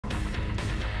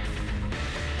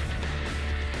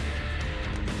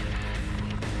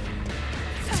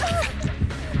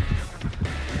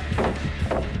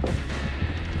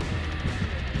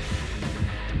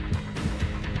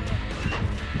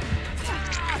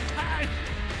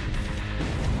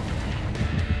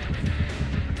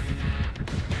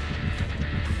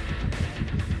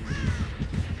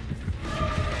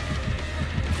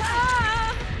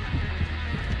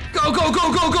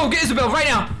Go, go, go! Get Isabel right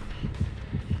now!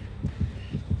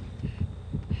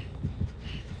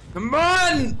 Come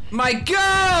on! My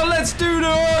girl! Let's do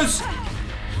this!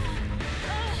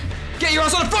 Get your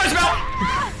ass on the front, Isabel!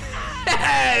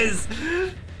 Yes!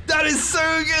 That is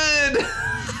so good!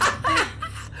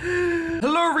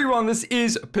 Hello everyone, this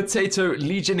is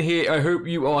PotatoLegion here. I hope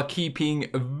you are keeping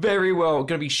very well. I'm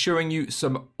going to be showing you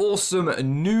some awesome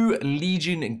new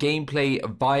Legion gameplay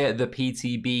via the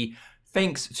PTB.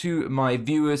 Thanks to my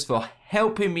viewers for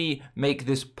helping me make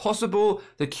this possible.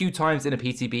 The queue times in a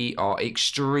PTB are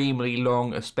extremely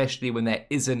long, especially when there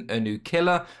isn't a new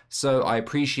killer. So I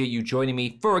appreciate you joining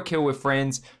me for a kill with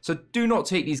friends. So do not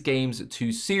take these games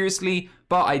too seriously,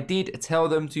 but I did tell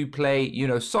them to play, you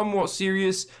know, somewhat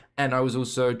serious. And I was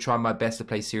also trying my best to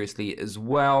play seriously as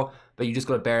well. But you just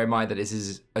got to bear in mind that this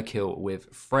is a kill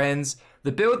with friends.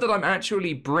 The build that I'm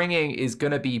actually bringing is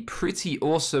going to be pretty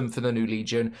awesome for the new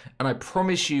Legion. And I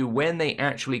promise you, when they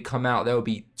actually come out, there will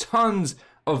be tons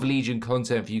of Legion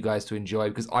content for you guys to enjoy,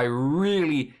 because I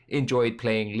really enjoyed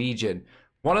playing Legion.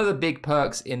 One of the big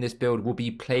perks in this build will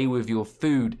be play with your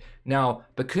food. Now,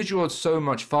 because you're so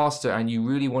much faster and you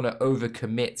really want to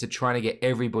overcommit to trying to get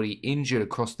everybody injured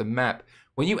across the map,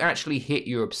 when you actually hit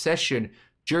your obsession,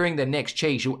 during the next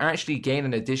chase, you'll actually gain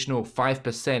an additional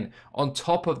 5% on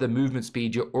top of the movement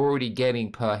speed you're already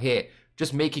getting per hit,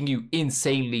 just making you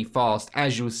insanely fast,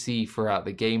 as you'll see throughout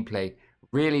the gameplay.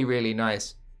 Really, really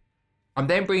nice. I'm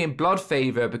then bringing Blood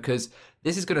Favor because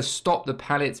this is going to stop the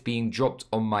pallets being dropped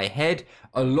on my head.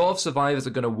 A lot of survivors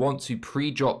are going to want to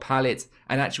pre-drop pallets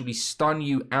and actually stun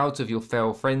you out of your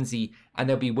Feral Frenzy, and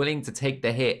they'll be willing to take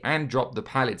the hit and drop the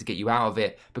pallet to get you out of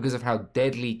it because of how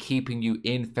deadly keeping you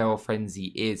in Feral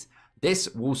Frenzy is. This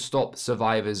will stop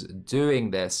survivors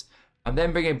doing this. I'm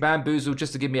then bringing Bamboozle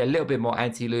just to give me a little bit more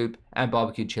anti-loop, and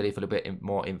Barbecue Chili for a bit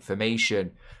more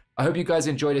information. I hope you guys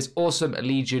enjoy this awesome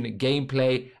Legion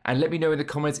gameplay, and let me know in the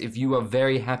comments if you are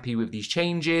very happy with these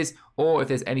changes or if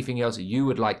there's anything else you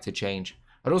would like to change.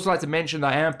 I'd also like to mention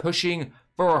that I am pushing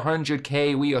for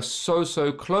 100k. We are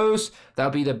so close.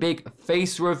 That'll be the big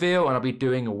face reveal, and I'll be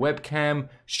doing webcam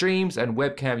streams and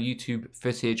webcam YouTube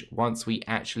footage once we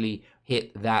actually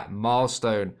hit that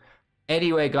milestone.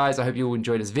 Anyway guys, I hope you all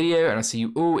enjoyed this video, and I'll see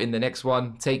you all in the next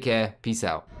one. Take care, peace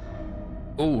out.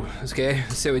 Oh, okay,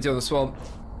 let's see what we do on the swamp.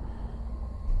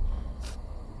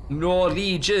 More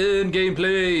Legion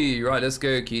gameplay. Right, let's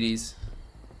go, cuties.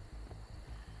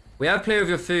 We have play with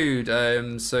your food.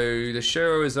 So the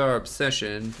Shiro is our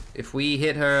obsession. If we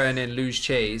hit her and then lose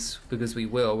chase, because we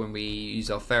will when we use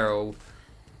our feral,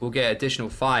 we'll get additional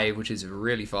 5, which is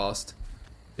really fast.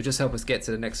 It'll just help us get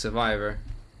to the next survivor.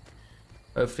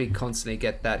 Hopefully constantly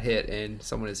get that hit in.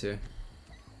 Someone is here.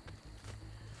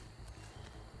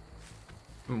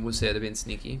 We'll say they're being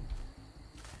sneaky.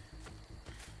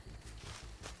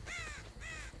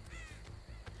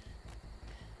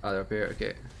 Oh, they're up here,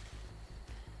 okay.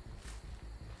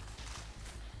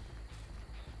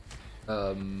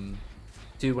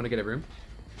 Do you want to get a room?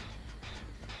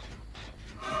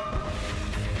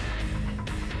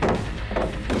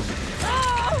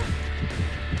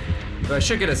 So I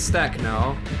should get a stack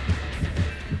now.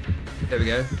 There we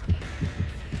go.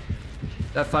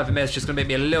 That 5 MS is just gonna make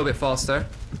me a little bit faster.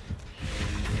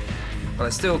 But I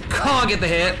still can't get the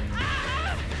hit.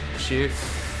 Shoot.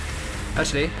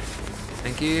 Actually.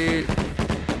 Thank you.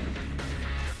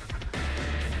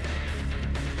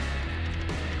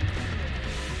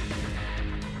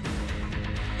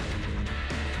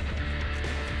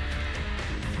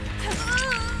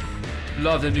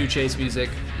 Love the new chase music.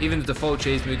 Even the default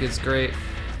chase music is great.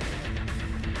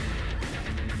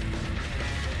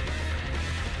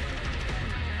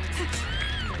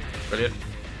 Brilliant.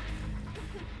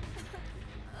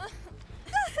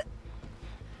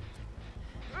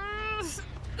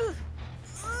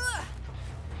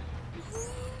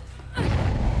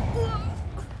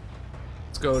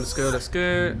 Let's go, let's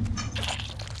go.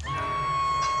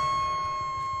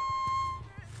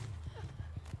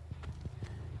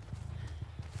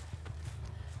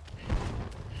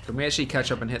 Can we actually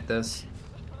catch up and hit this?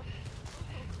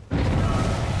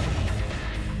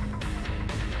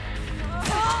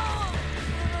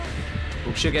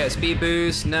 We should get a speed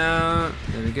boost now.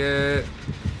 There we go.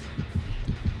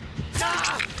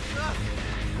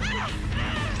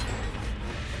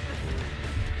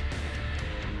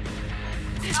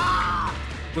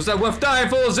 Was that worth dying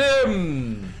for,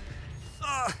 Zim?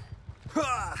 I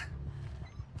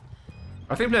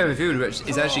think playing with food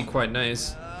is actually quite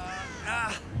nice.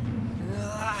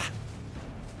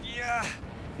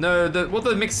 No, what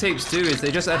the mixtapes do is they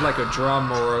just add like a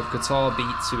drum or a guitar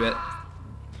beat to it.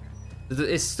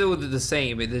 It's still the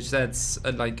same. It just adds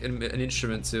like an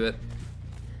instrument to it.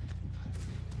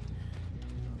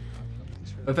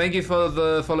 But thank you for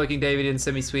the follow, King David and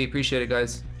Semi-Sweet. Appreciate it,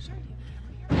 guys.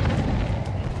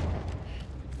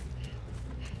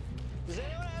 Does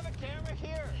anyone have a camera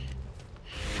here?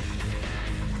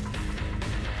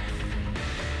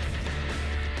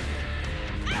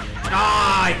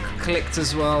 Ah, I clicked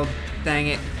as well. Dang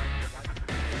it.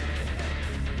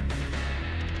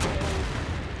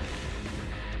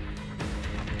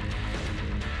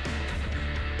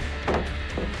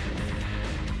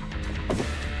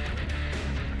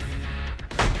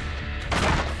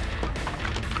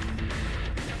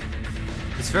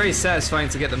 It's very satisfying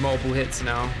to get the multiple hits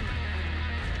now.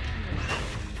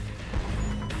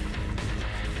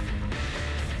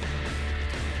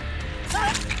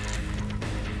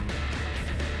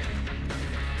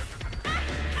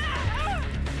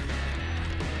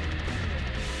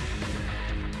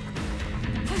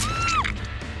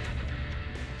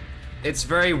 It's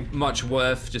very much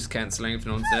worth just cancelling if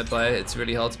no one's nearby. It's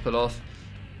really hard to pull off.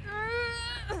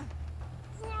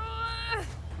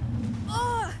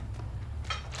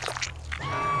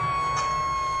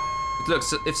 Look,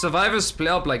 so if survivors split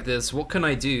up like this, what can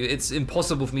I do? It's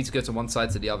impossible for me to go to one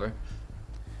side to the other.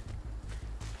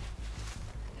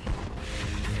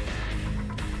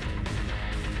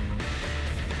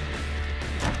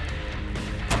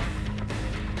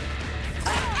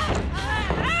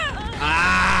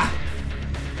 Ah!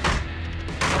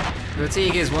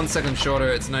 Fatigue is 1 second shorter,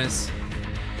 it's nice.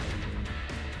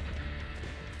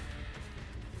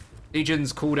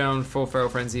 Legion's cooldown for Feral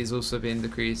Frenzy is also being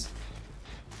decreased.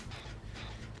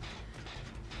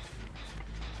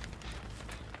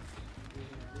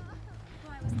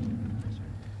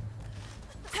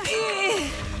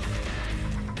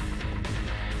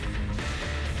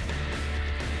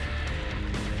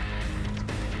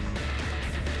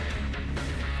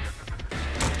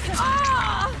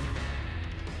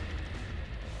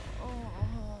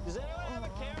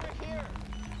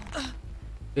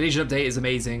 The Legion update is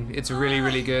amazing. It's really,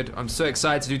 really good. I'm so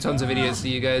excited to do tons of videos for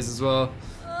you guys as well.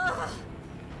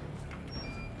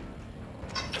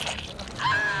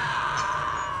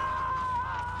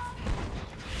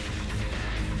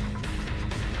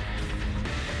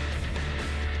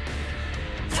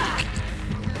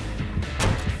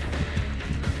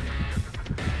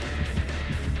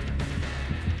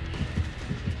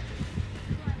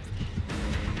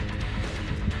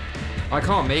 I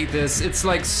can't make this. It's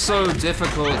like so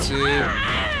difficult to...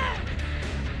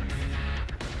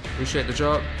 Appreciate the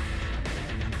drop.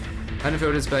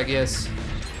 Hanfield is back, yes.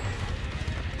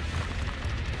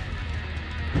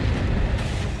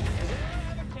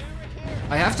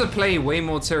 I have to play way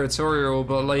more territorial,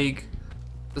 but like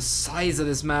the size of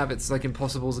this map, it's like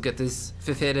impossible to get this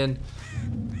 5th hit in.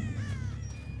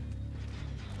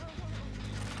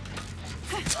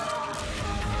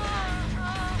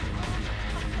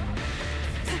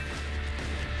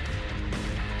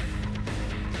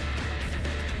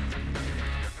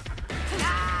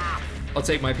 I'll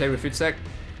take my play with food stack.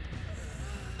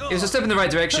 It was a step in the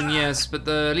right direction, yes, but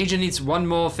the Legion needs one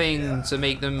more thing to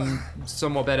make them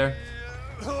somewhat better.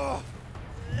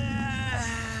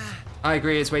 I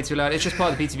agree, it's way too loud. It's just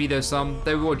part of the PTB though,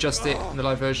 they will adjust it in the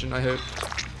live version, I hope.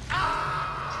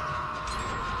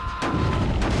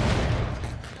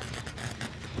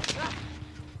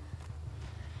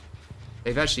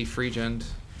 They've actually free-gened.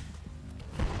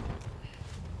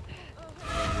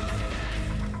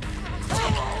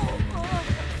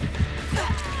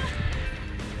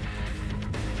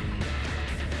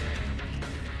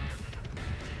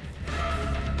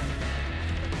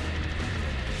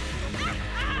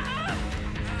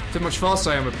 Too much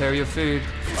faster I am, repair your food.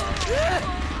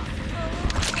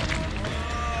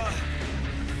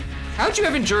 How'd you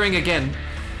have enduring again?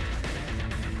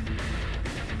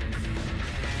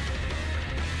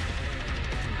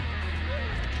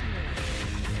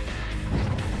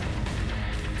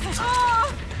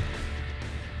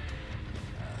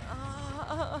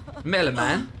 Metal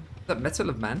Man? Is that Metal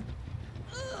of Man?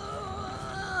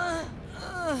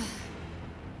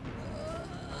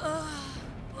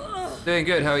 Doing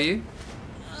good, how are you?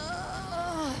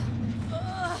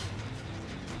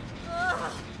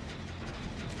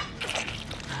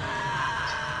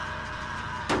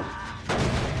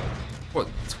 What,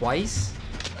 twice?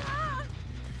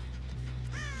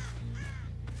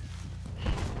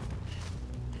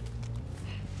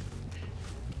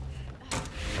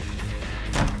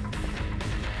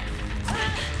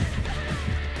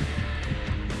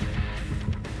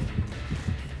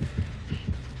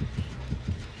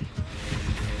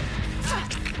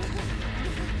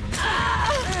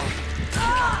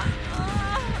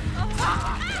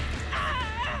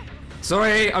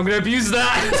 Sorry, I'm gonna abuse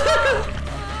that.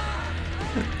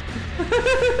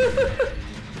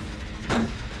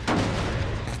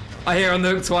 I hear on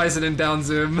the hook twice and then down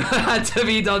zoom. Had to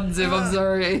be done zoom, I'm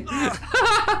sorry.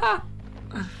 That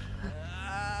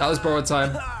was borrowed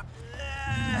time.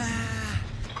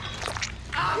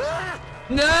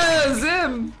 No,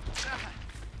 Zim!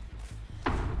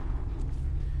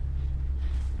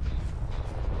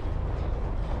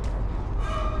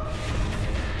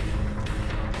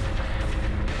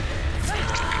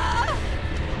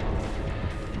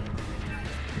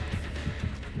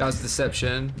 That was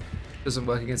deception. Doesn't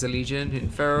work against a Legion. Hitting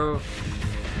Pharaoh.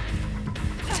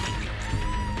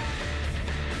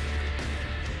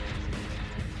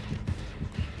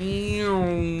 To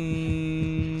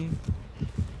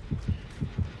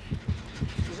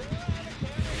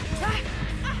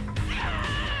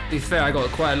be fair, I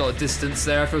got quite a lot of distance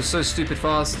there. I feel so stupid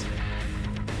fast.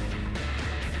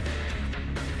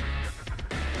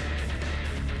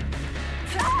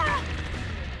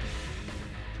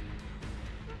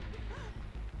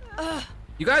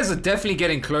 You guys are definitely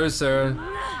getting closer.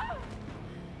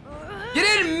 You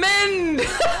didn't mend!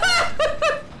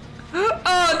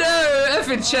 Oh no!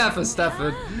 Effing chat for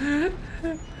Stafford.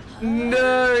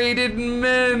 No, he didn't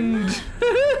mend.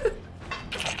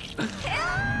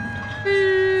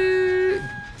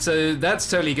 So that's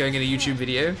totally going in a YouTube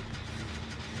video.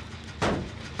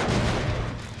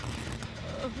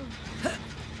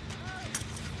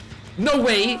 No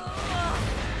way!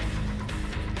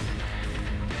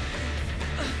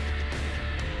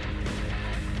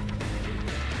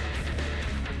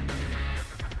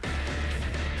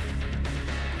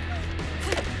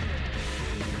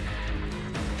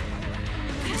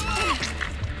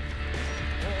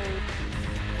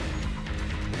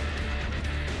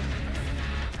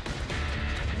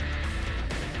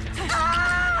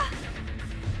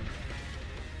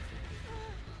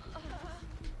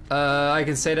 I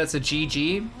can say that's a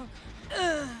GG.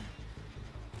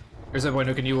 There's no point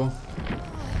hooking you all.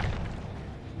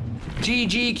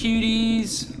 GG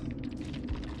cuties.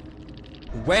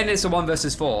 When it's a 1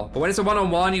 versus 4, but when it's a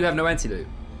 1-on-1, you have no antidote.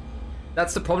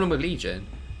 That's the problem with Legion.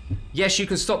 Yes, you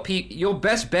can stop your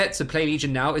best bet to play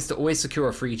Legion now is to always secure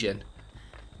a free gen.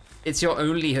 It's your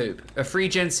only hope. A free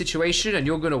gen situation and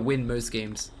you're gonna win most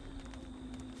games.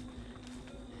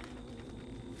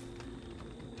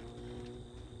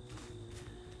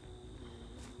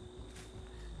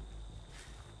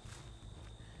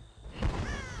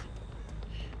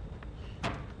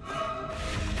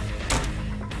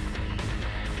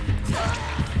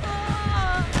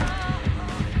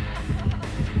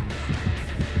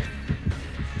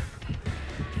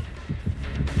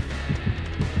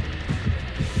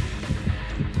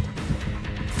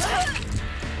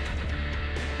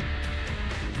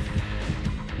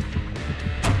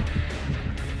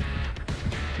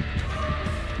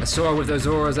 I saw her with those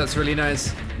auras, that's really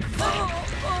nice.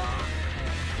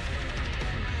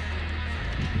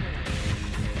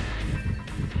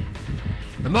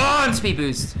 Come on, speed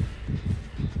boost.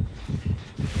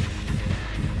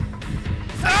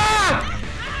 Ah!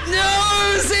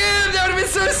 No, Zim, that would have been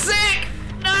so sick.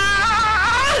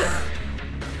 Ah!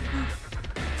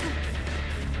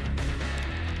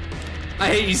 I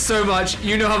hate you so much.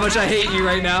 You know how much I hate you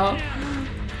right now.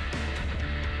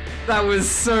 That was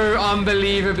so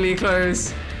unbelievably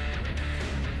close.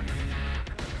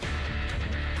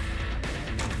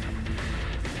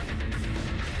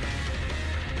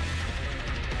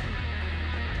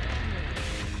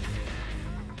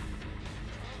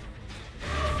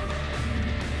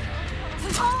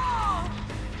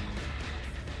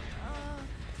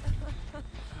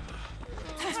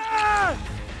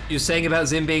 You're saying about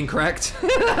Zim being cracked?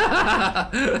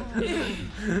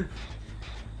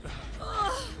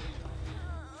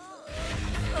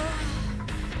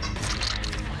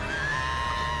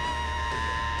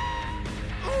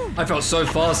 I felt so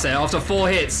fast there after 4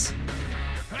 hits.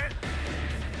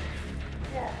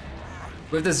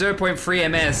 With the 0.3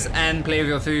 MS and play with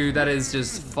your food, that is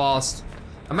just fast.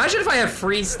 Imagine if I have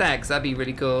 3 stacks, that'd be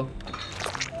really cool.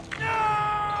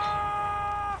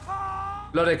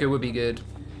 Blood Echo would be good.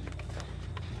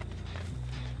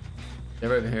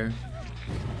 They're over here.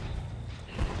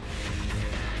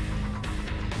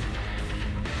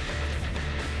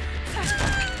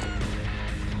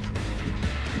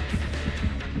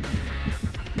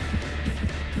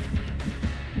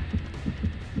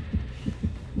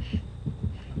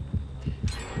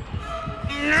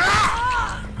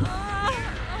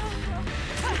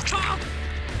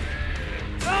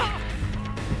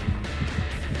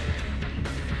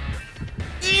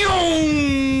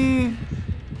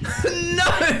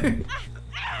 No!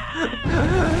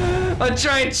 I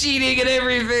tried cheating and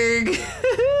everything.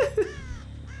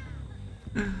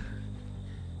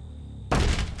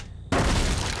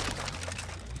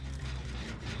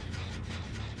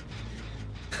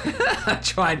 I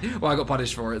tried. Well, I got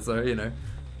punished for it, so you know.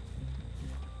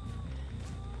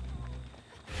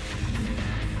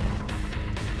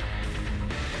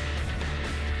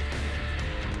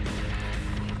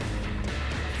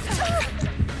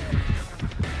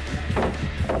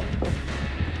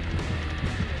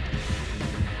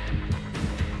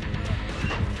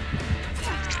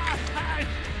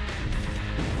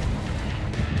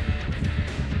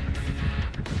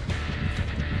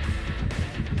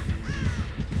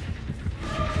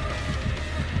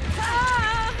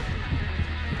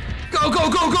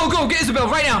 Go, get Isabel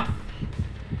right now.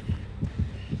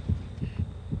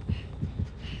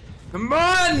 Come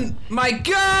on, my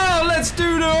girl, let's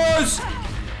do this.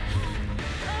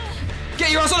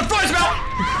 Get your ass on the fire, Isabel.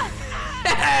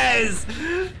 Yes,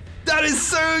 that is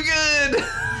so good.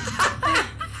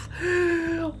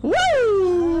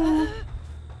 Woo!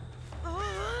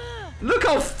 Look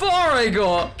how far I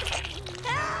got.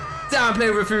 Damn,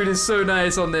 playing with food is so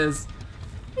nice on this.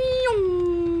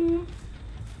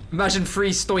 Imagine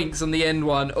 3 stoinks on the end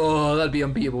one. Oh, that'd be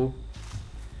unbeatable.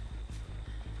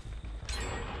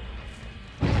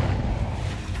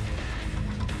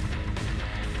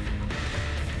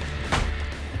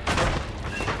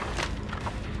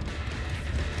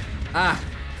 Ah.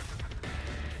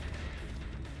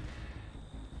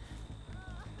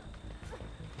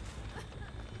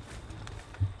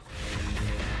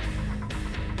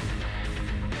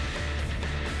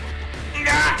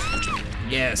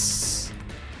 Yes.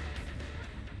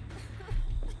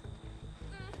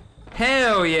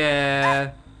 Hell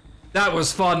yeah! That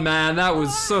was fun, man. That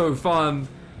was so fun.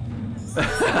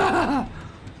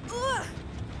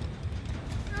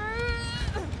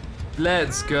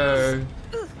 Let's go.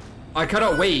 I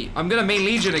cannot wait. I'm gonna main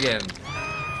Legion again.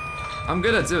 I'm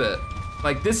gonna do it.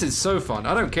 Like, this is so fun.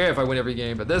 I don't care if I win every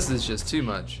game, but this is just too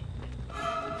much.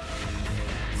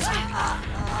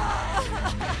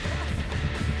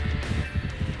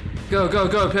 Go, go,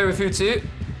 go. Play with food too.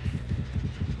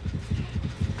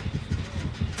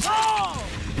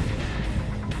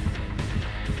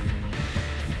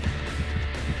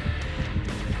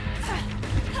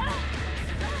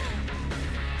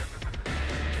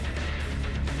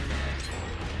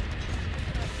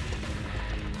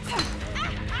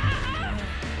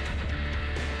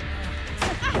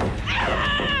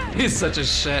 He's such a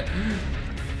shit.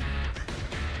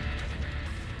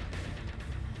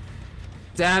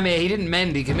 Damn it, he didn't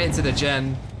mend, he committed to the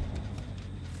gen.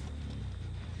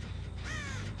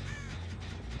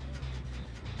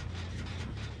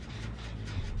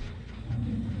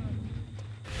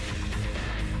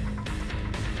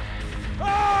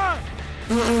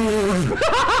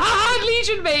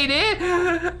 Legion made it!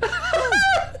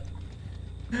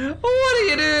 What are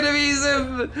you doing to me,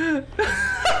 Zim?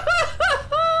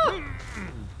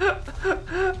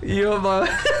 You're my...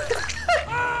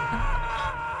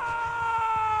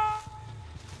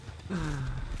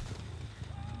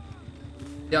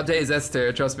 The update is S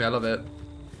tier, trust me, I love it.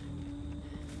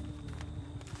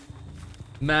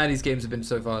 Man, these games have been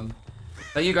so fun.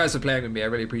 Thank you guys for playing with me, I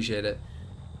really appreciate it.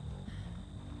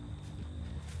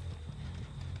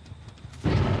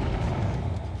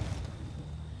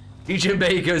 Legion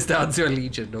Bay goes down to a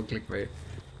Legion, don't click me.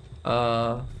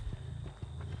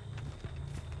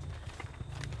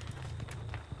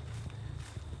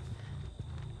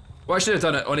 What I should have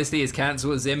done, it honestly, is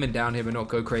cancel Zim and down him and not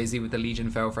go crazy with the Legion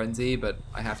Fell Frenzy, but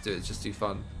I have to, it's just too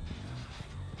fun.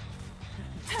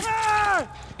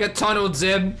 Get tunneled,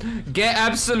 Zim. Get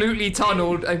absolutely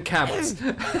tunneled and camped.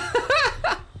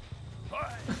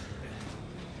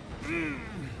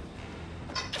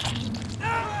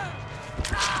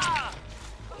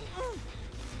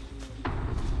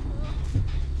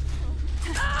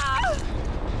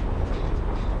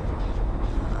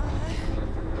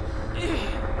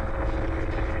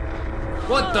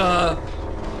 What the?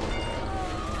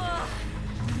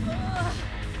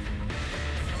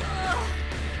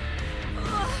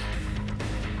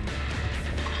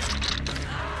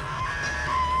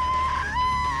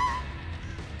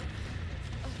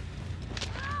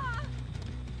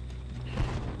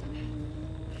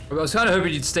 I was kind of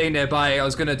hoping you'd stay nearby. I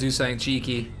was gonna do something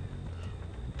cheeky.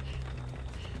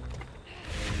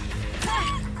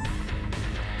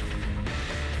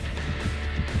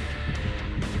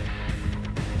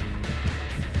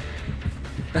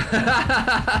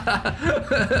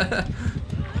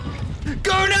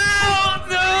 Go now!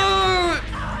 No!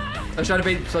 I was trying to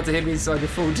bait Spud to hit me so I could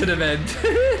fall to the vent.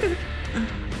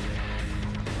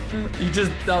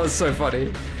 That was so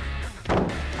funny.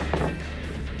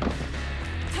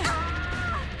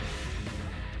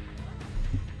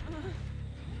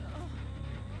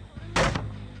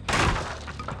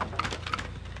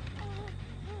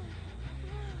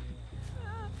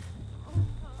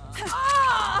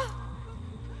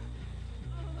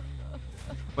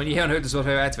 When you hit on hook, does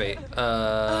auto activate?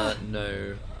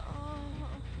 No.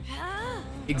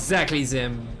 Exactly,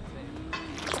 Zim.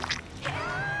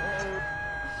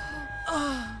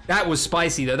 That was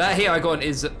spicy though. That hit I got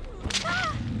is.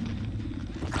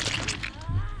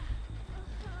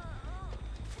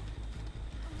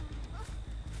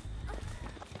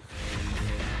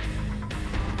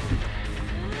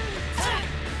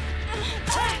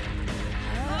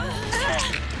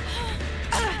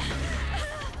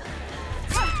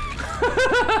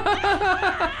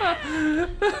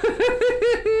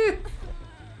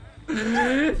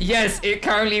 Yes, it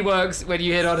currently works when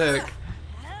you hit on hook.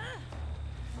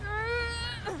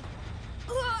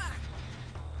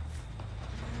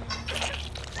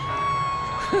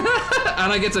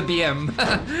 And I get a BM.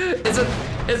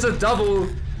 it's a double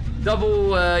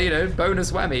you know,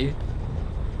 bonus whammy.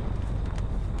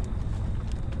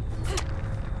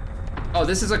 Oh,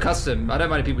 this is a custom. I don't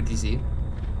mind if people DC.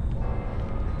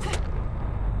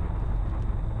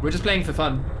 We're just playing for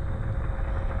fun.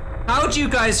 How do you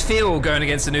guys feel going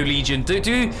against the new Legion?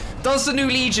 Does the new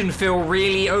Legion feel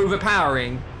really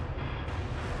overpowering?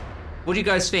 What do you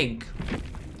guys think?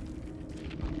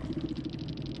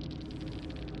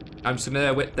 I'm just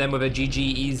gonna whip them with a GG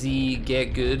easy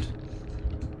get good.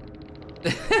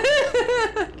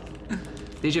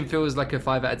 Legion feels like a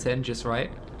 5 out of 10, just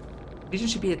right. Legion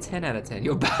should be a 10 out of 10.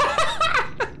 You're bad.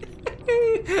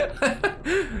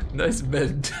 Nice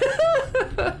bend.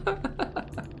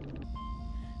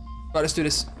 Right, let's do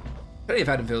this. Plenty of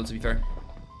Haddonfield, to be fair.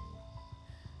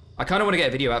 I kind of want to get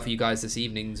a video out for you guys this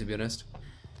evening, to be honest.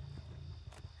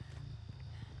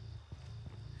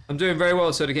 I'm doing very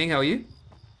well, Soda King. How are you?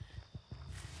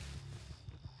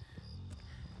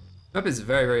 Map is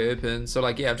very, very open. So,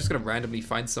 like, yeah, I'm just going to randomly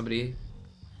find somebody.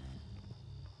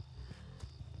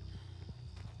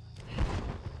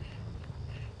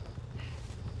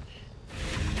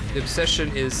 The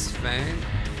obsession is Fang.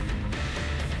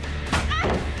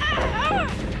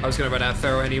 I was gonna run out of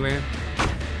Pharaoh anyway.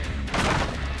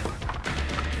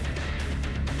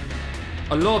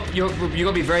 A lot of, you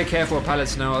gotta be very careful with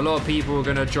pallets now. A lot of people are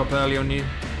gonna drop early on you.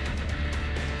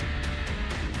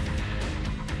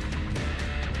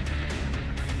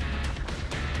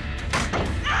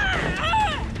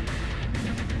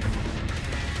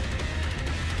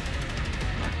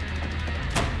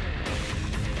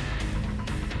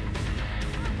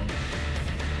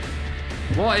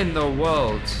 What in the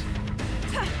world?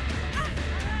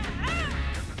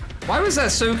 Why was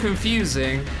that so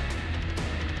confusing?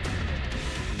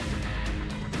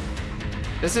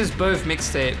 This is both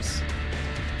mixtapes.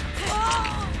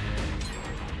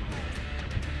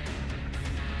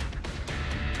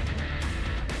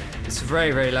 It's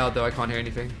very, very loud though, I can't hear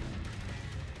anything.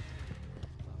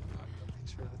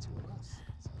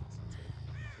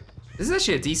 This is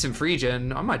actually a decent free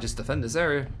gen. I might just defend this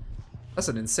area. That's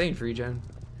an insane free gen.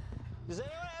 Does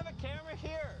anyone have a camera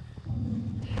here?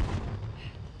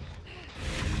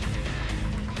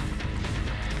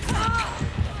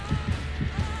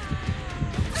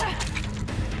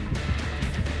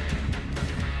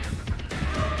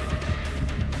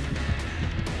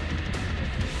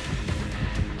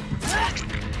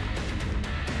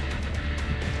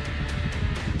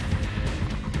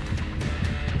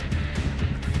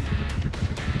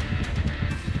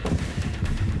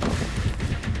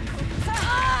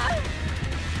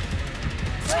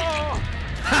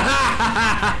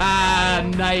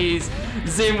 Nice.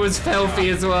 Zim was filthy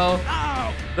as well.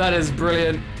 That is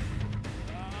brilliant.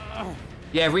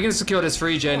 Yeah, if we can secure this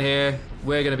free gen here,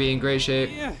 we're gonna be in great shape.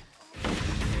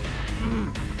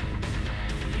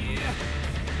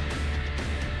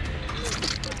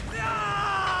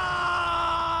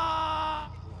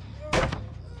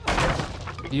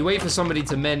 You wait for somebody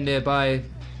to mend nearby.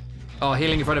 Oh,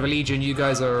 healing in front of a Legion, you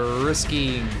guys are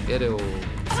risking it all.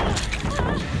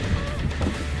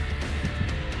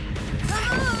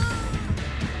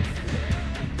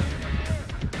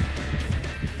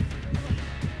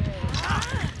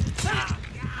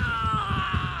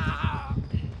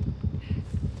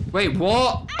 Wait,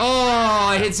 what? Oh,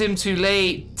 I hit him too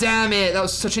late. Damn it, that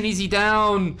was such an easy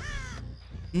down.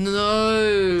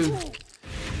 No.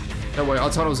 Don't worry, I'll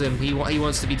tunnel him. He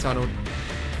wants to be tunneled.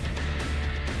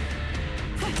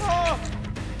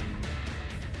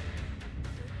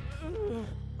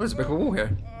 What is a brick wall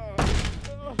here?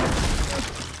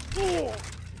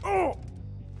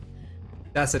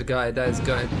 That's a guy. That is a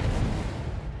guy.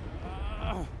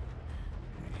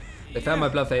 They found my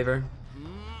blood favor.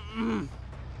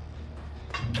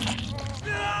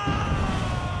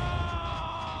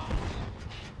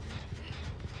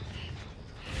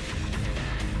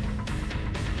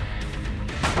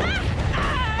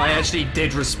 I actually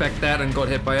did respect that and got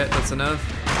hit by it. That's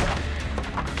enough.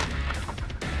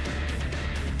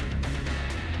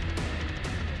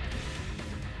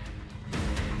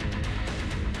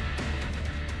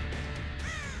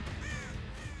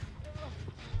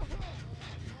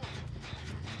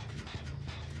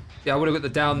 Yeah, I would have got the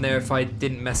down there if I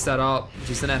didn't mess that up, which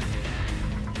is an F.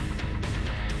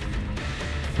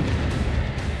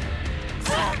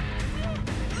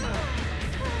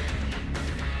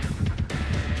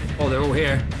 Oh, they're all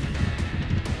here.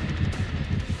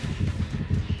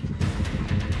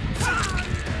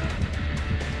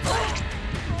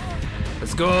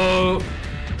 Let's go.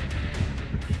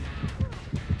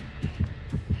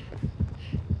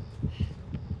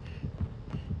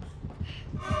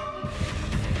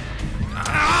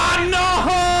 Ah,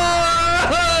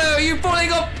 no! You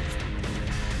falling off.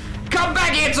 Come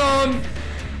back here, Tom.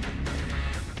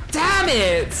 Damn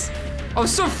it! I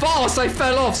was so fast, I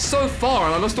fell off so far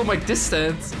and I lost all my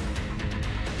distance.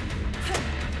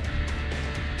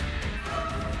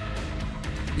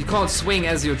 You can't swing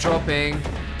as you're dropping.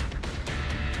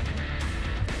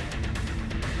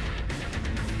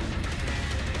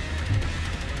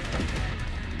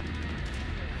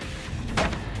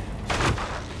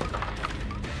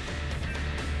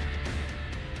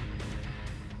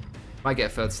 Might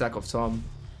get a third stack off Tom.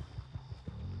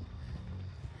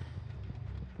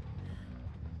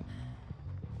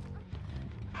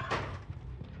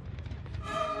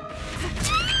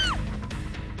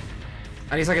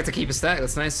 At least I get to keep a stack,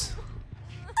 that's nice.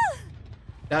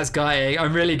 That's gutting.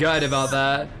 I'm really gutted about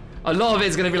that. A lot of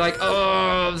it's gonna be like,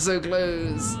 oh, I'm so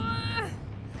close.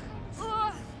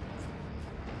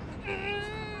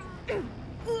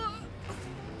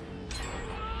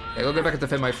 Okay, I'll go back and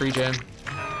defend my free gen.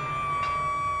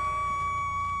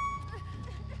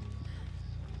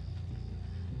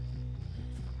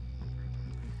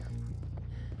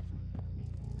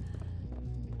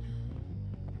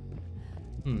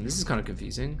 This is kind of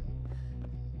confusing.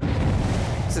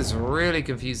 This is really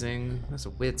confusing. That's a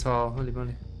weird tile, holy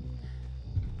moly.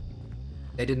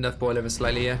 They did enough boil over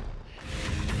slightly, yeah.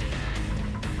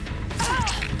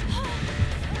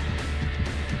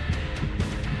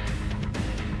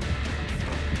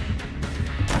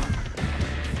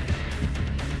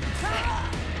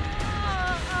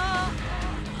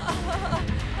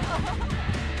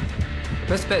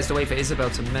 Best bet is to wait for Isabel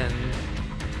to mend.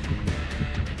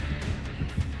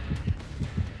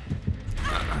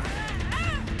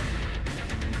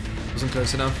 Wasn't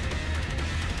close enough.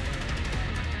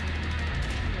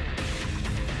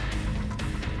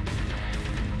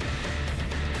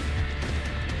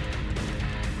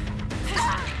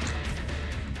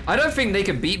 I don't think they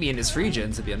can beat me in this free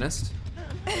gen, to be honest.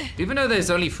 Even though there's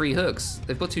only 3 hooks,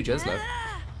 they've got 2 gens left.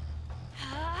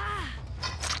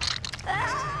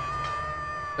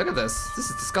 Look at this.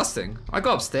 This is disgusting. I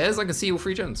go upstairs, I can see all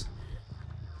 3 gens.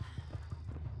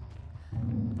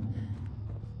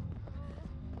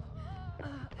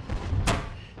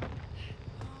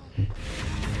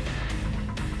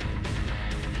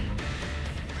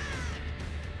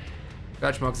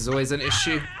 Scratch marks is always an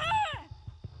issue.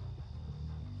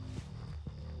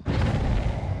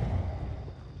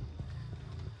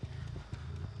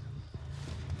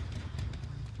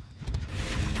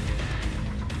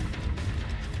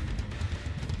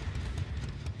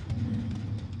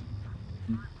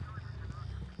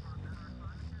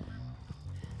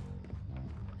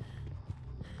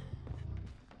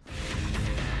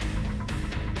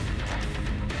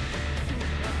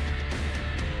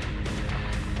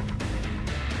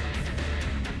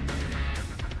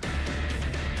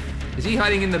 Is he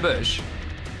hiding in the bush?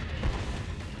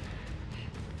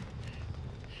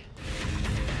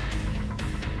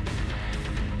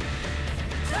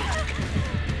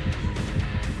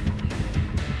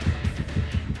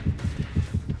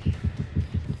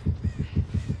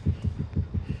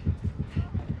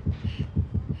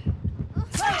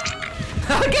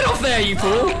 Get off there, you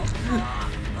fool!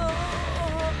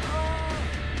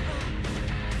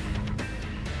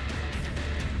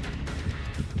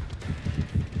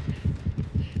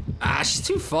 Ah, she's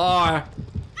too far.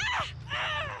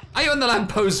 Are you on the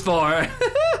lamppost for? I feel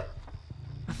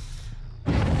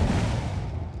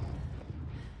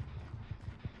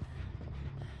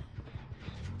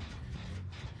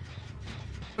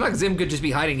like Zim could just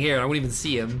be hiding here and I wouldn't even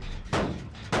see him. I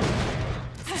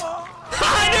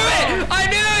knew it! I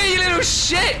knew it, you little little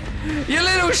shit! You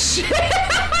little shit!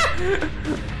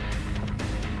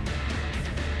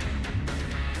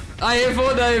 I hit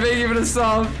Fortnite, thank you for the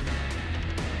sub.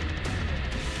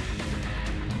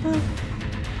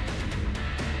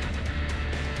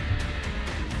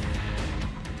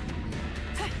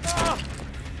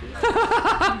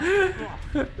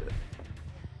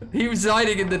 He was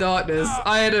hiding in the darkness.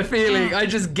 I had a feeling. I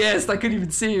just guessed. I couldn't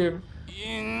even see him.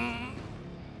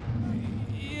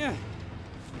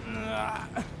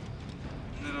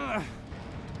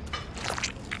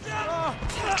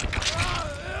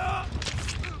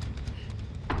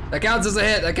 That counts as a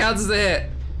hit. That counts as a hit.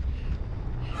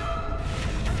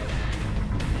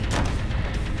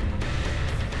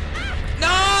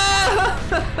 No!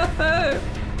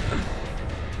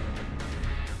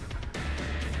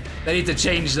 They need to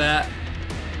change that.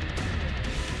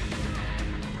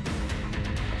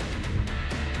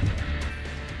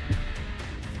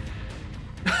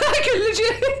 I can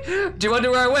legit. Do you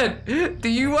wonder where I went? Do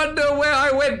you wonder where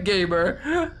I went, gamer?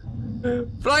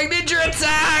 Flying ninja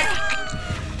attack!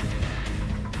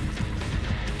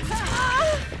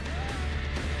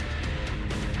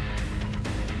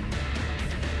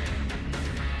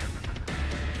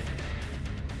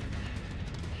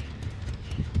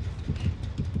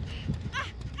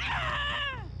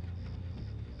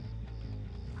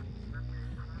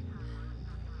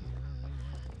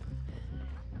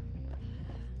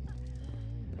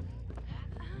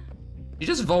 You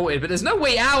just vaulted, but there's no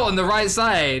way out on the right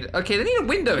side. Okay, they need a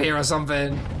window here or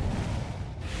something.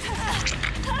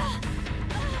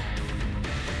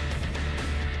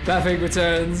 Baffing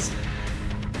returns.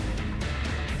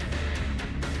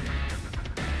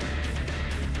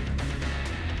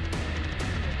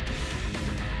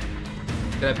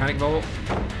 Get a panic vault.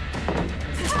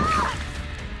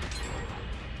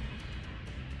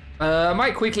 I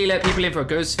might quickly let people in for a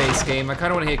Ghostface game. I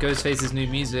kind of want to hear Ghostface's new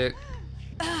music.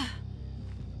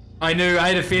 I knew, I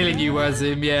had a feeling you was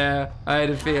him, yeah. I had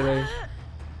a feeling.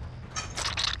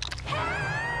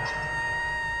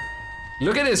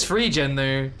 Look at this free gen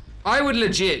though. I would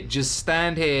legit just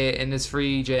stand here in this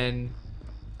free gen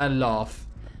and laugh.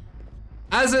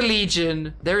 As a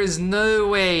Legion, there is no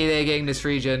way they're getting this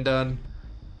free gen done.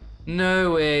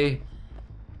 No way.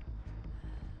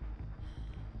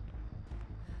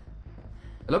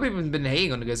 A lot of people have been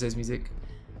hating on the Ghostface music.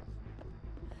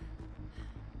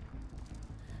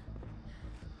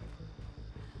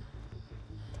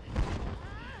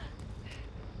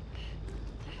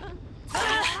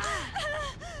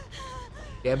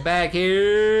 Get back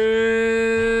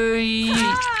here!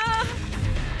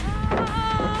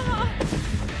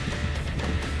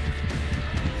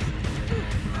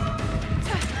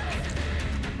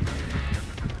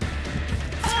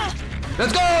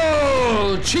 Let's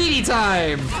go! Cheaty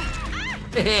time!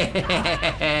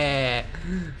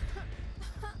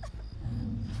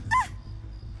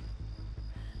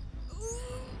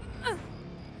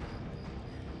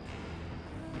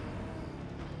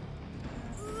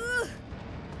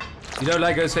 You don't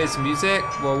like Ghostface's music?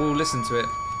 Well, we'll listen to it.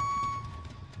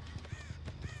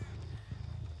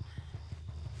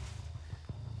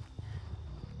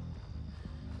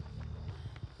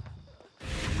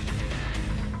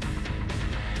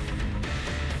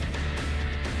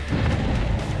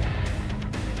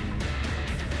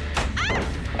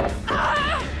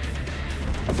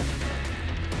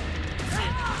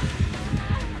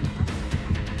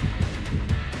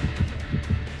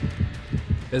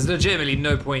 There's legitimately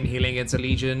no point healing against a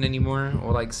Legion anymore,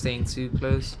 or like staying too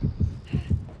close.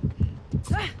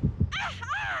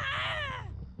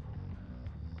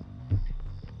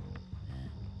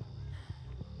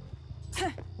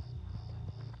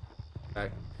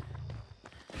 Back.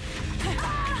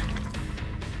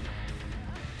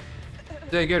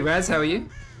 Doing good, Raz. How are you?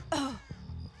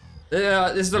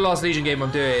 This is the last Legion game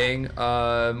I'm doing.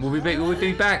 We'll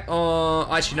be back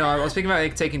on. Actually, no. I was thinking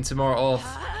about taking tomorrow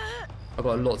off. I've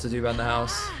got a lot to do around the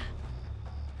house.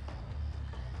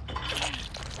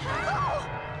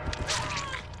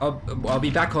 I'll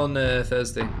be back on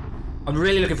Thursday. I'm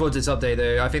really looking forward to this update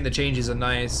though. I think the changes are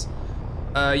nice.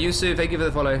 Yusuf, thank you for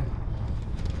the follow.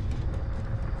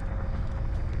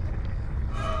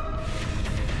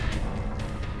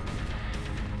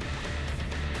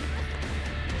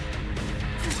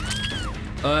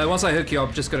 Once I hook you,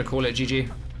 I'm just gonna call it GG.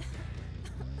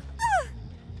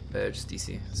 Just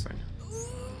DC, that's fine.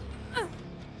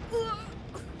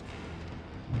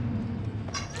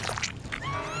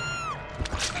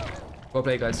 Well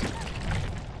played, guys.